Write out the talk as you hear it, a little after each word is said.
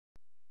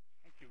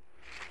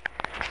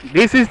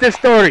This is the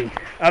story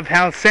of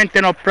how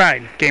Sentinel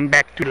Prime came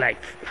back to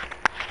life.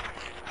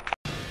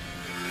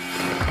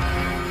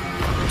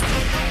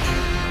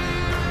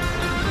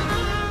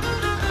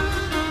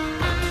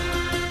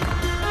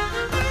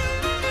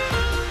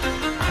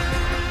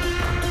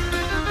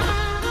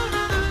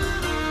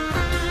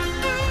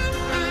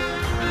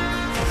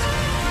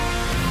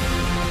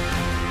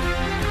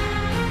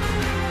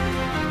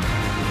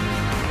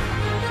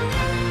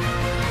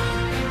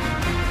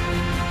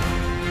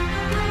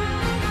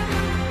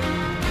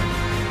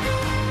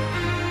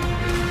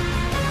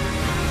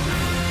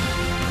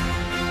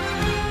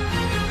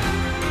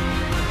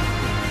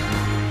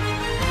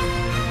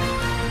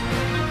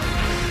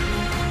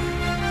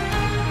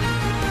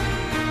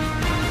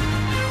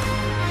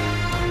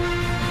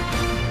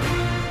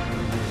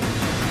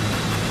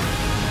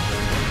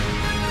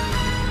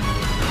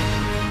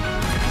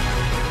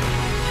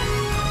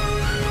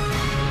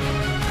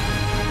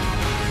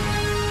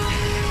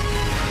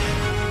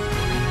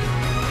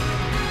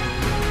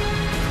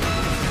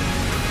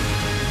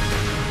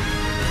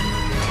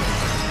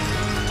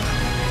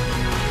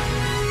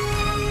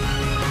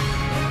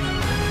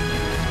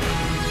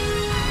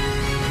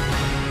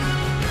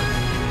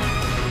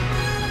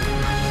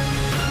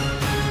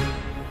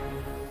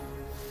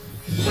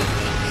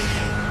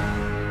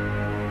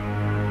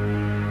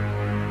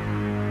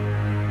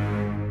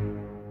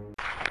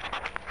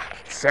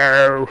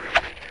 So,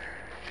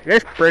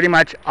 this is pretty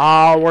much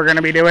all we're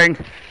gonna be doing.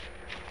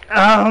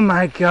 Oh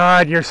my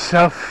god, you're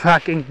so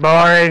fucking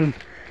boring.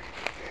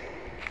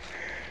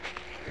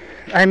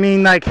 I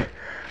mean, like,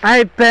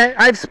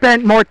 I've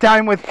spent more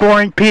time with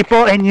boring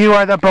people, and you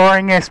are the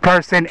boringest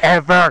person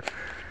ever.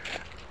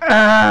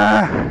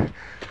 My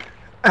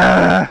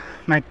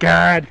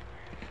god.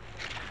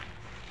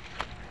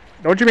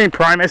 Don't you mean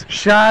Primus?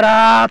 Shut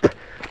up!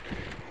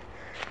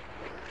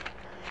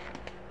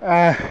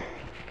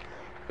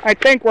 I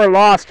think we're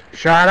lost.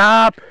 Shut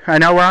up! I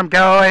know where I'm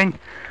going.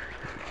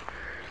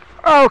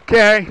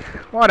 Okay,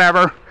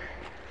 whatever.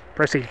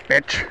 Proceed,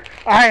 bitch.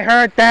 I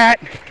heard that.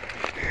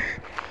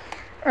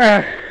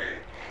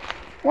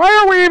 Why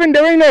are we even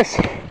doing this?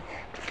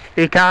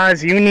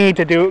 Because you need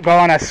to go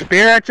on a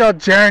spiritual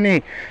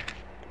journey.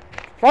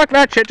 Fuck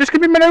that shit. Just give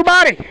me my new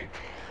body.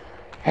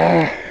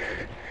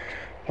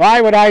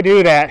 Why would I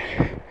do that?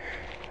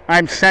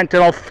 I'm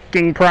Sentinel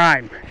fucking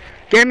Prime.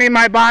 Give me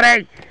my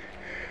body.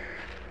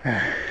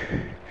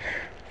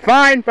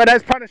 Fine, but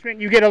as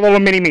punishment, you get a little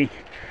mini-me.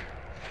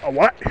 A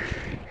what?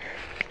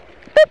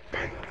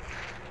 Boop.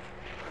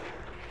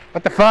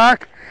 What the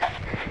fuck?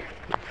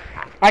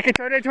 I can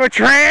turn into a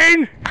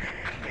train?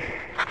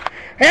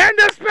 And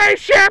a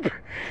spaceship?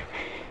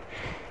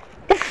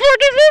 The fuck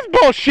is this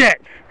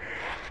bullshit?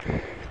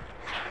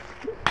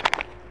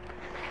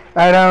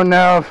 I don't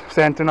know,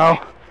 Sentinel.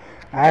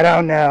 I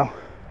don't know.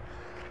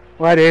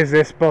 What is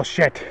this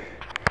bullshit?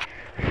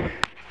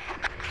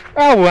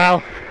 Oh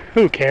well,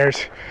 who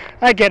cares?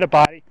 I get a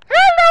body.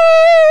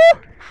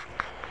 Hello!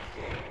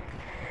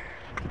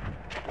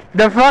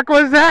 The fuck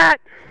was that?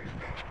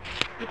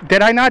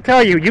 Did I not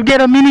tell you? You get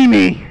a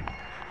mini-me.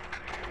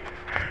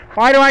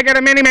 Why do I get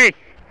a mini-me?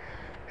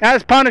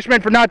 As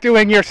punishment for not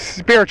doing your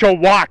spiritual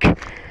walk. I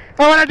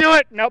want to do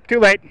it. Nope, too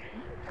late.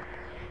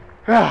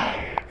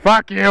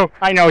 Fuck you.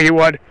 I know you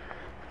would.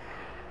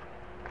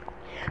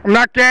 I'm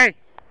not gay.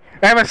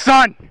 I have a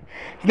son.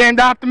 He's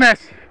named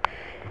Optimus.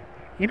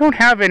 You don't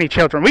have any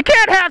children. We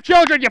can't have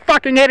children, you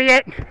fucking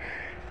idiot.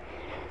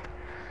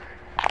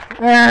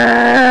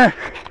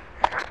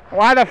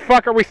 Why the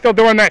fuck are we still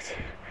doing this?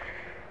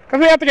 Because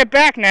we have to get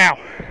back now.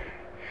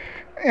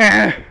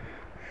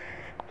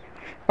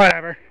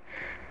 Whatever.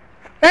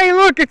 Hey,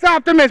 look, it's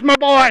Optimus, my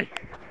boy.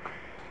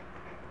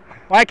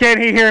 Why can't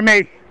he hear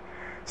me?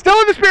 Still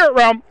in the spirit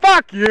realm.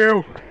 Fuck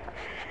you.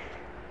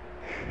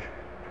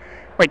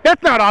 Wait,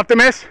 that's not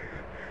Optimus.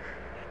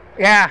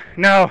 Yeah,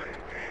 no.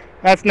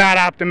 That's not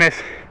Optimus.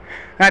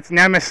 That's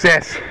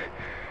Nemesis. What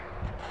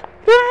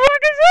the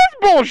fuck is this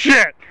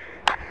bullshit?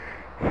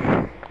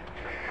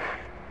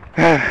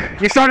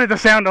 You started to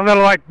sound a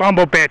little like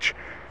Bumble Bitch.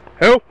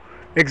 Who?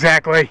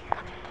 Exactly.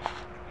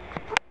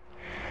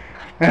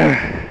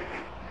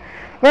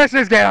 Let's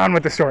just get on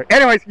with the story.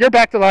 Anyways, you're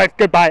back to life.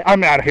 Goodbye.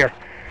 I'm out of here.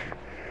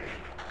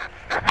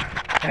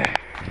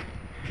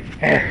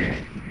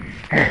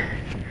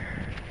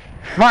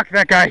 Fuck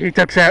that guy. He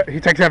takes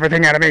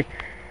everything out of me.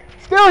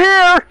 Still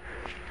here.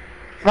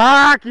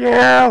 Fuck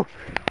you.